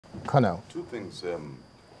Colonel. Two things.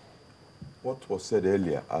 What was said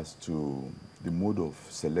earlier as to the mode of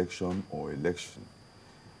selection or election.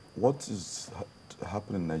 What is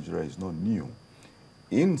happening in Nigeria is not new.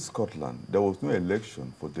 In Scotland, there was no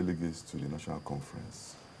election for delegates to the National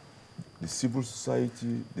Conference. The civil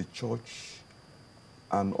society, the church,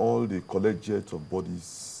 and all the collegiate of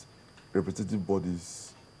bodies, representative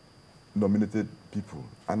bodies, nominated people.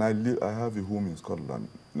 And I have a home in Scotland.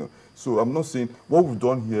 You know, so I'm not saying what we've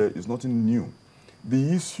done here is nothing new.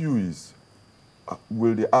 The issue is,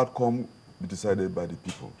 will the outcome be decided by the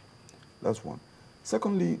people? That's one.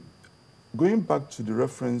 Secondly, going back to the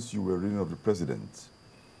reference you were reading of the president,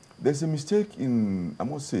 there's a mistake in, I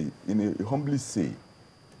must say, in a humbly say,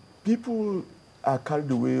 people are carried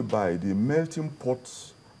away by the melting pot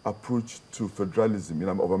approach to federalism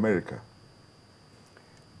of America.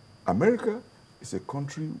 America is a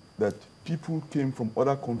country that people came from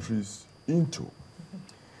other countries into.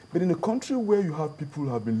 But in a country where you have people who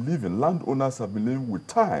have been living, landowners have been living with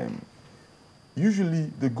time,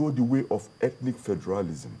 usually they go the way of ethnic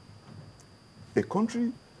federalism. A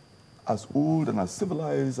country as old and as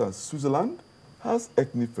civilized as Switzerland has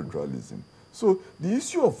ethnic federalism. So the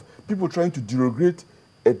issue of people trying to derogate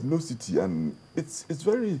ethnicity, and it's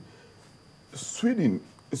very,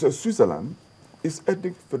 Switzerland is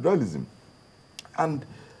ethnic federalism. And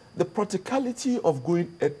the practicality of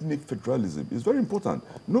going ethnic federalism is very important.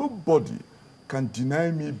 Nobody can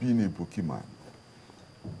deny me being a Bokiman.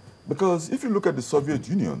 Because if you look at the Soviet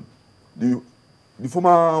Union, the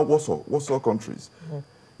former Warsaw countries,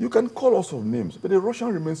 you can call us of names, but a Russian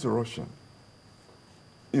remains a Russian.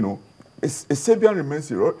 You know, a Serbian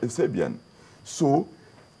remains a Serbian. So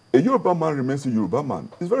a Yoruba man remains a Yoruba man.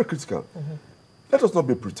 It's very critical. Let us not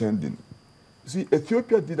be pretending. See,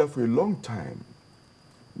 Ethiopia did that for a long time.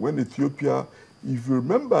 When Ethiopia, if you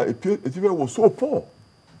remember, Ethiopia was so poor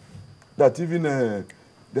that even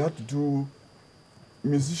they had to do,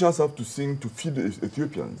 musicians have to sing to feed the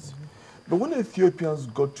Ethiopians. But when Ethiopians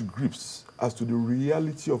got to grips as to the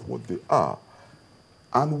reality of what they are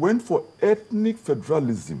and went for ethnic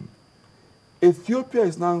federalism, Ethiopia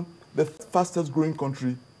is now the fastest growing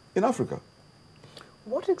country in Africa.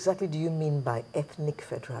 What exactly do you mean by ethnic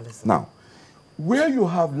federalism? Now, where you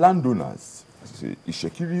have landowners, the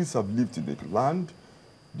Ishekiris have lived in the land,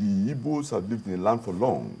 the Igbos have lived in the land for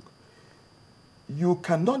long, you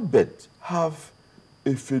cannot but have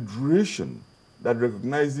a federation that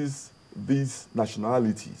recognizes these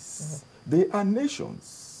nationalities. They are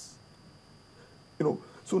nations. You know,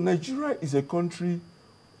 so Nigeria is a country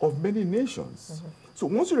of many nations. So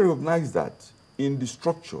once you recognize that in the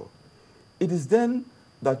structure, it is then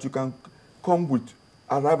that you can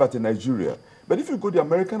arrive at a Nigeria. But if you go the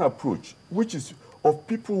American approach, which is of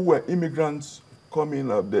people who are immigrants coming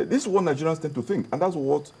up there, this is what Nigerians tend to think, and that's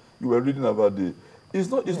what you were reading about. It's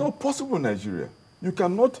not possible in Nigeria. You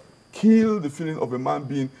cannot kill the feeling of a man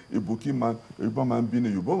being a Boki man, a Yoruba man being a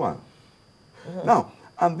Yoruba man. Now,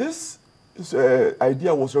 and this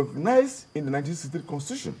idea was recognized in the 1963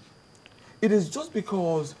 Constitution. It is just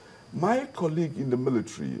because my colleague in the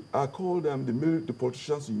military, I call them the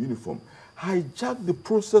politicians in uniform, hijacked the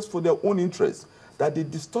process for their own interests, that they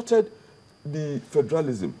distorted the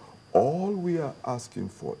federalism. All we are asking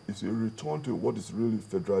for is a return to what is really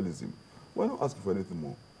federalism. We're not asking for anything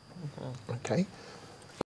more. Okay.